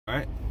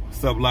Alright,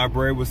 what's up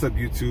library, what's up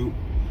YouTube?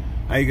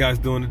 How you guys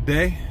doing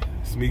today?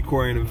 It's me,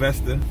 Corey, an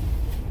investor.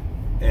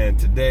 And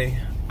today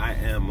I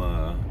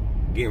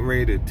am getting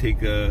ready to take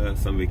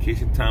some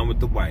vacation time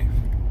with the wife.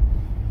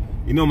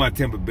 You know my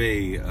Tampa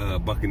Bay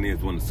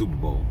Buccaneers won the Super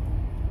Bowl.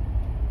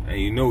 And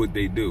you know what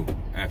they do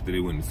after they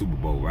win the Super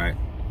Bowl, right?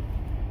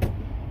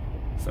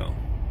 So,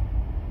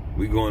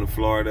 we going to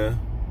Florida,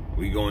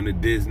 we going to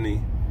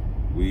Disney,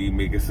 we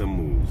making some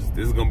moves.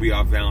 This is gonna be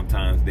our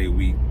Valentine's Day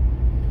week.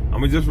 I'm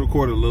gonna just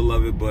record a little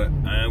of it, but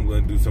I am gonna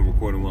do some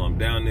recording while I'm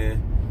down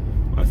there.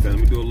 Like I said,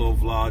 let me do a little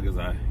vlog as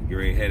I get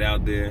ready to head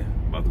out there.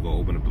 About to go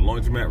open up the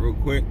laundromat real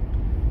quick.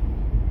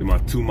 Do my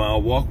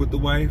 2-mile walk with the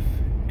wife,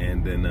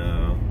 and then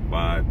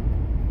by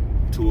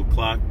 2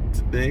 o'clock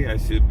today, I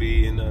should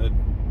be in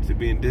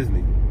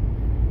Disney.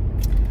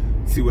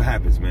 See what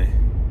happens, man.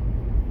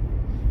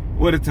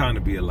 What a time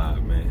to be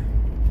alive, man.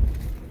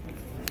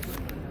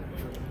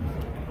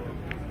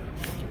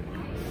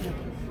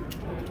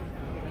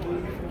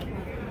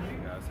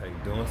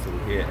 Doing so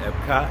we're here at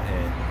Epcot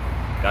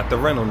and got the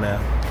rental now.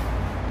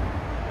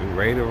 We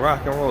ready to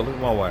rock and roll. Look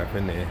at my wife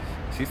in there.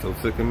 She's so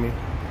sick of me.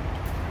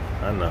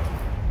 I know.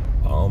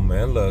 Oh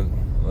man, look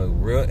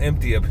real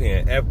empty up here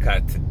in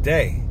Epcot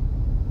today.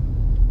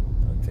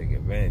 I'll take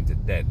advantage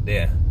of that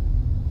there.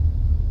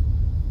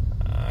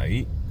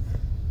 Alright.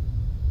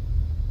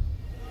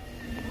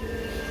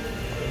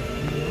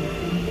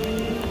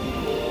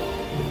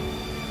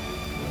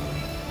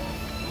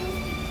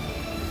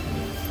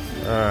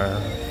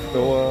 Alright.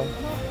 So,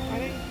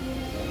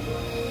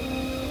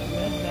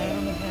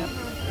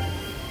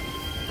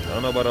 I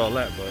don't know about all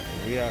that, but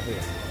we out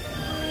here.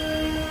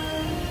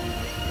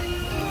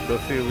 Go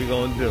see what we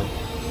gonna do.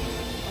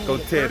 Go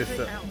tear this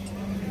up.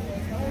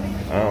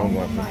 I don't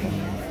want to.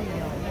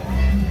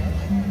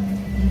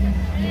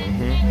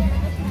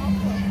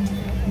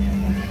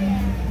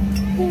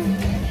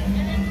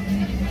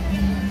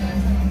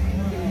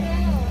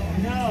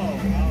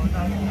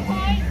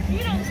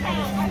 You don't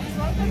tell.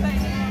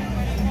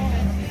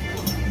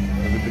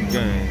 Look at the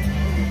game.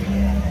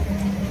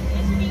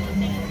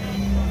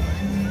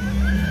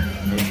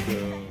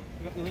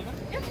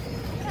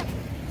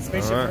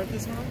 Spaceship Earth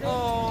this morning?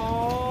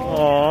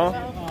 Aww.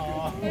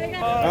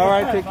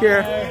 Alright, take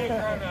care.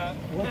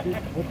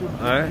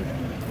 Alright.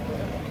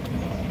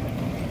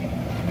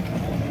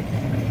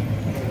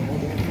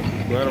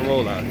 We're on a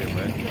roll out here,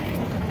 man.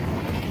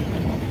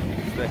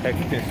 It's the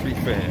Hexican Street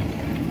fan.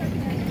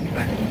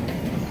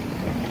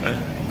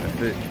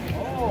 That's it.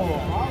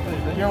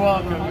 You're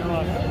welcome, you're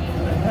welcome.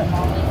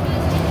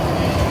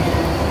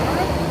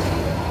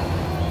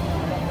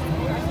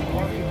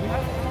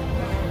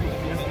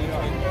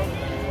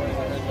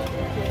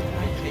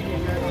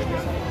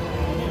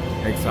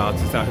 Exile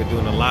just out here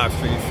doing a live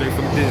stream straight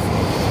from Disney.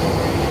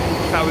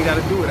 That's how we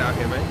gotta do it out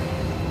here, man.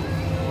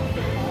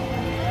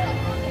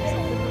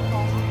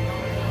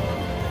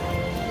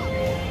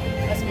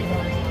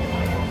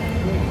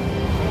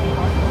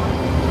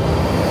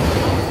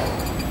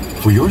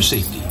 For your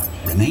safety,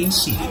 remain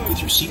seated with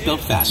your seatbelt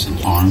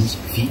fastened, arms,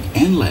 feet,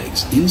 and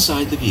legs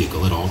inside the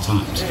vehicle at all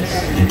times.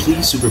 And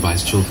please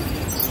supervise children.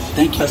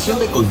 Thank you. La estación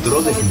de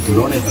control de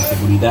cinturones de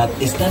seguridad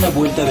está a la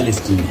vuelta de la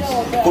esquina.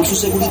 Por su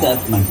seguridad,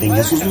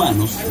 mantenga sus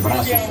manos,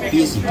 brazos,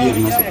 pies y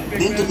piernas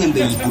dentro del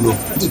vehículo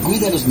y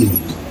cuide a los niños.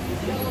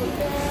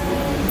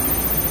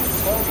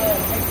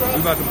 We're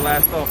about to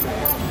blast off.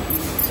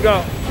 Let's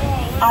go.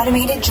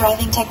 Automated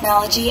driving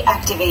technology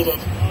activated.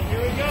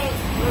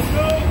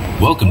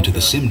 Welcome to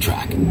the Sim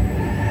Track.